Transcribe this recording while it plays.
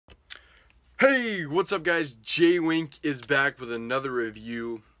Hey, what's up guys? J-Wink is back with another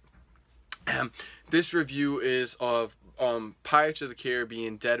review. This review is of Pirates of the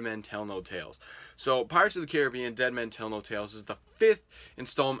Caribbean Dead Men Tell No Tales. So Pirates of the Caribbean Dead Men Tell No Tales is the 5th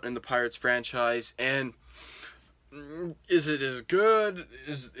installment in the Pirates franchise, and is it as good?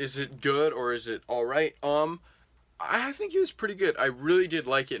 Is it good or is it alright? I think it was pretty good. I really did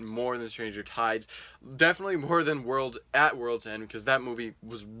like it more than Stranger Tides. Definitely more than World's End, because that movie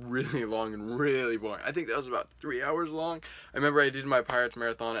was really long and really boring. I think that was about 3 hours long. I remember I did my Pirates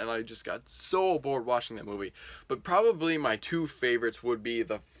marathon and I just got so bored watching that movie. But probably my two favorites would be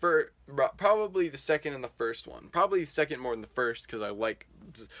probably the second and the first one. Probably the second more than the first, because I like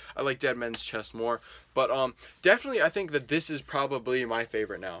Dead Men's Chest more. But definitely I think that this is probably my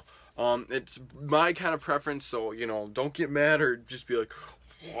favorite now. It's my kind of preference, so, you know, don't get mad or just be like,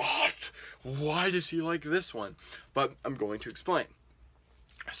 what? Why does he like this one? But I'm going to explain.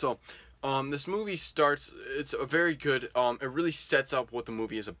 So, this movie starts, it's a very good, it really sets up what the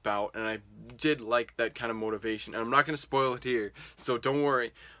movie is about, and I did like that kind of motivation, and I'm not going to spoil it here, so don't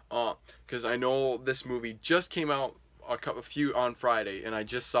worry, because I know this movie just came out a few on Friday, and I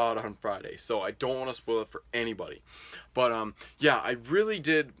just saw it on Friday, so I don't want to spoil it for anybody. But yeah, I really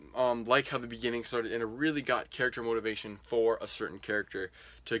did like how the beginning started, and it really got character motivation for a certain character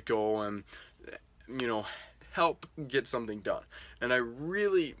to go and, you know, help get something done. And I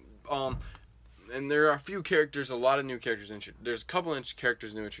really and there are a few characters, a lot of new characters. There's a couple of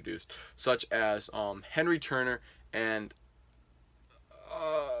characters new introduced, such as Henry Turner and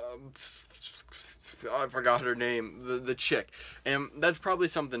I forgot her name, the chick, and that's probably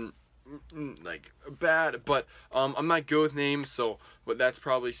something like bad, but I'm not good with names, so, but that's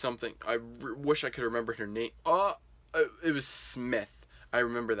probably something. I wish I could remember her name. It was Smith. I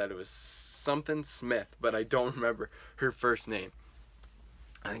remember that it was something Smith, but I don't remember her first name.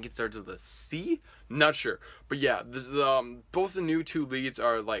 I think it starts with a C? Not sure. But yeah, this, both the new two leads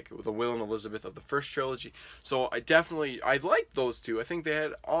are like the Will and Elizabeth of the first trilogy. So I liked those two. I think they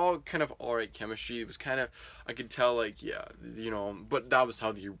had all kind of alright chemistry. It was kind of, I could tell, like, yeah, you know, but that was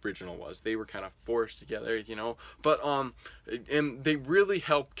how the original was. They were kind of forced together, you know. But and they really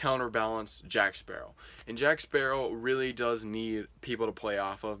help counterbalance Jack Sparrow. And Jack Sparrow really does need people to play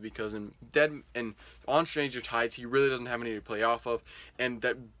off of, because on Stranger Tides he really doesn't have any to play off of, and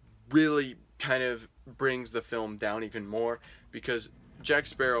that really kind of brings the film down even more, because Jack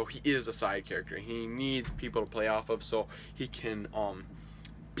Sparrow, he is a side character. He needs people to play off of, so he can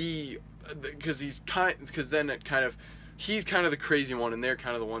be, because he's kind of the crazy one, and they're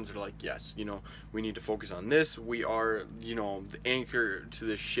kind of the ones that are like, yes, you know, we need to focus on this. We are, you know, the anchor to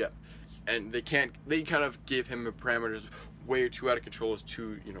this ship, and they kind of give him the parameters way too out of control, is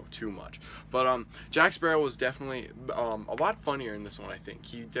too, you know, too much. But Jack Sparrow was definitely a lot funnier in this one. I think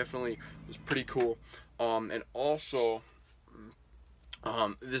he definitely was pretty cool, and also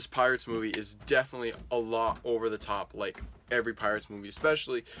this Pirates movie is definitely a lot over the top, like every Pirates movie,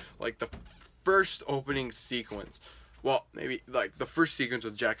 especially like the first opening sequence. Well, maybe like the first sequence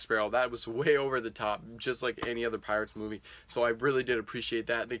with Jack Sparrow, that was way over the top, just like any other Pirates movie. So I really did appreciate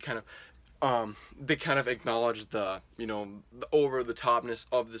that. They kind of acknowledged the, you know, the over the topness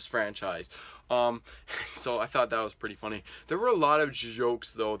of this franchise. So I thought that was pretty funny. There were a lot of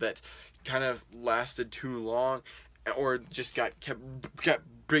jokes though that kind of lasted too long, or just kept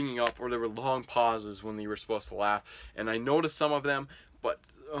bringing up, or there were long pauses when they were supposed to laugh, and I noticed some of them, but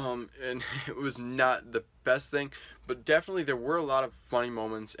and it was not the best thing, but definitely there were a lot of funny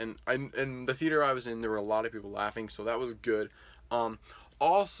moments, and in the theater I was in, there were a lot of people laughing, so that was good.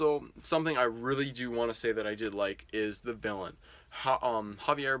 Also, something I really do want to say that I did like is the villain.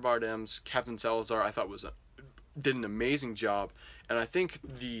 Javier Bardem's Captain Salazar, I thought did an amazing job, and I think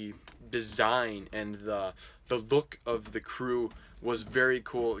the design and the look of the crew was very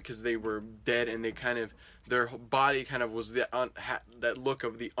cool, because they were dead, and they kind of, their body kind of was that look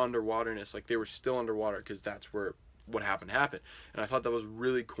of the underwaterness, like they were still underwater, because that's where what happened, and I thought that was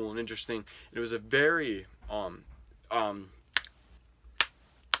really cool and interesting. It was a very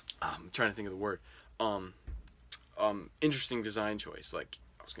I'm trying to think of the word, interesting design choice. Like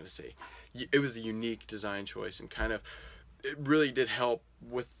I was gonna say, it was a unique design choice, and kind of, it really did help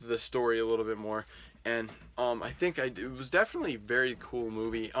with the story a little bit more. And I think it was definitely a very cool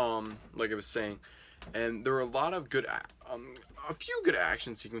movie, like I was saying, and there were a lot of good, a few good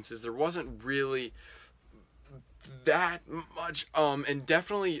action sequences. There wasn't really that much, and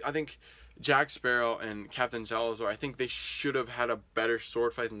definitely I think Jack Sparrow and Captain Salazar, I think they should have had a better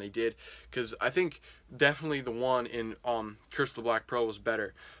sword fight than they did, because I think definitely the one in Curse of the Black Pearl was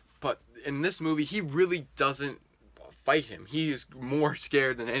better, but in this movie he really doesn't fight him. He is more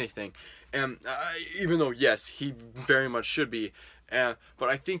scared than anything. And even though, yes, he very much should be, but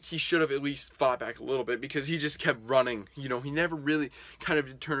I think he should have at least fought back a little bit, because he just kept running. You know, he never really kind of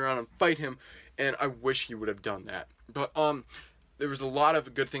did turn around and fight him, and I wish he would have done that. But there was a lot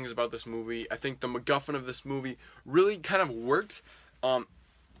of good things about this movie. I think the MacGuffin of this movie really kind of worked. I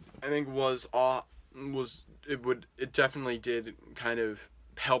think it definitely did kind of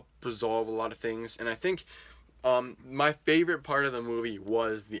help resolve a lot of things, and I think my favorite part of the movie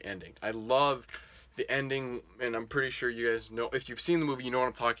was the ending. I love the ending, and I'm pretty sure you guys know, if you've seen the movie, you know what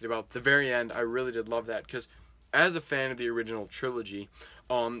I'm talking about. The very end, I really did love that, because as a fan of the original trilogy,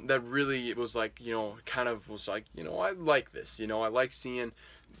 that really, it was like, you know, kind of was like, you know, I like this, you know, I like seeing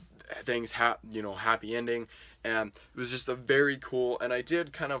things happy ending, and it was just a very cool, and I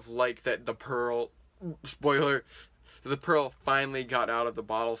did kind of like that the Pearl, spoiler, the Pearl finally got out of the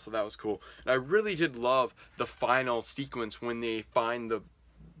bottle, so that was cool. And I really did love the final sequence when they find the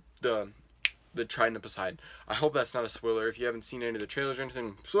Trident of Poseidon. I hope that's not a spoiler. If you haven't seen any of the trailers or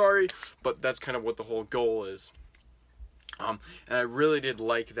anything, sorry, but that's kind of what the whole goal is. And I really did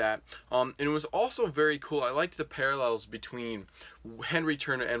like that. And it was also very cool. I liked the parallels between Henry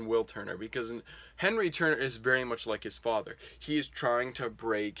Turner and Will Turner, because Henry Turner is very much like his father. He is trying to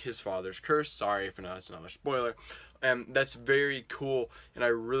break his father's curse. Sorry if not, it's another spoiler. And that's very cool, and I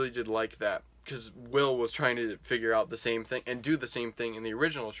really did like that, because Will was trying to figure out the same thing and do the same thing in the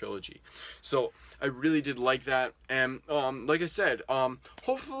original trilogy. So I really did like that, and like I said,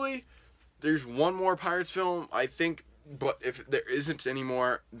 hopefully there's one more Pirates film, I think, but if there isn't any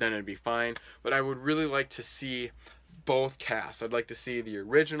more, then it'd be fine. But I would really like to see both casts. I'd like to see the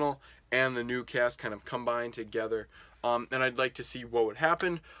original and the new cast kind of combined together, and I'd like to see what would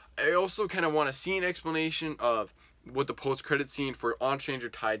happen. I also kind of want to see an explanation of what the post-credit scene for On Stranger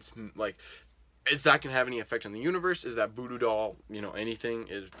Tides, like, is that going to have any effect on the universe? Is that voodoo doll, you know, anything?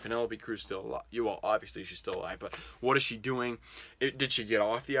 Is Penelope Cruz still alive? Well, obviously she's still alive, but what is she doing? Did she get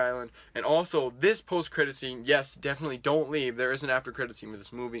off the island? And also, this post-credit scene, yes, definitely don't leave. There is an after-credit scene with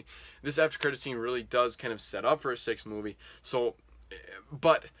this movie. This after-credit scene really does kind of set up for a sixth movie. So,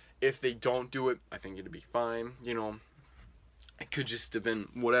 but if they don't do it, I think it'd be fine, you know. It could just have been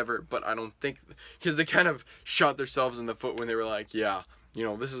whatever, but I don't think, because they kind of shot themselves in the foot when they were like, yeah, you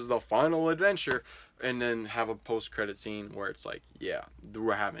know, this is the final adventure, and then have a post-credit scene where it's like, yeah,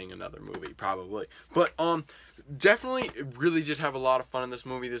 we're having another movie, probably. But definitely really did have a lot of fun in this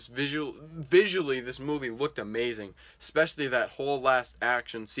movie. Visually, this movie looked amazing, especially that whole last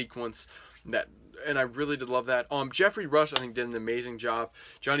action sequence, and I really did love that. Jeffrey Rush, I think, did an amazing job.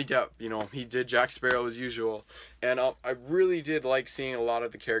 Johnny Depp, you know, he did Jack Sparrow as usual, and I really did like seeing a lot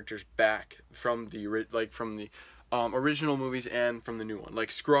of the characters back from the original movies and from the new one.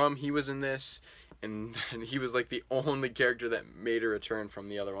 Like Scrum, he was in this, and he was like the only character that made a return from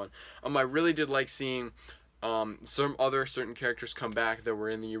the other one. I really did like seeing some other certain characters come back that were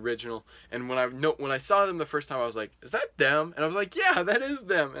in the original, and when I saw them the first time, I was like, is that them? And I was like, yeah, that is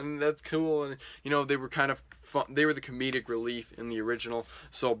them, and that's cool. And you know, they were kind of fun. They were the comedic relief in the original.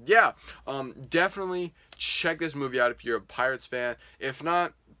 So yeah, definitely check this movie out if you're a Pirates fan. If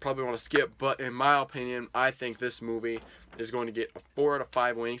not, probably want to skip, but in my opinion, I think this movie is going to get a 4 out of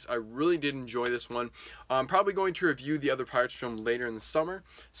 5 winks. I really did enjoy this one. I'm probably going to review the other Pirates film later in the summer,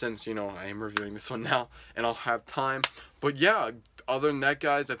 since, you know, I am reviewing this one now, and I'll have time. But yeah, other than that,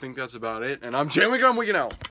 guys, I think that's about it, and I'm Jamie Gunn, Wiggin' out.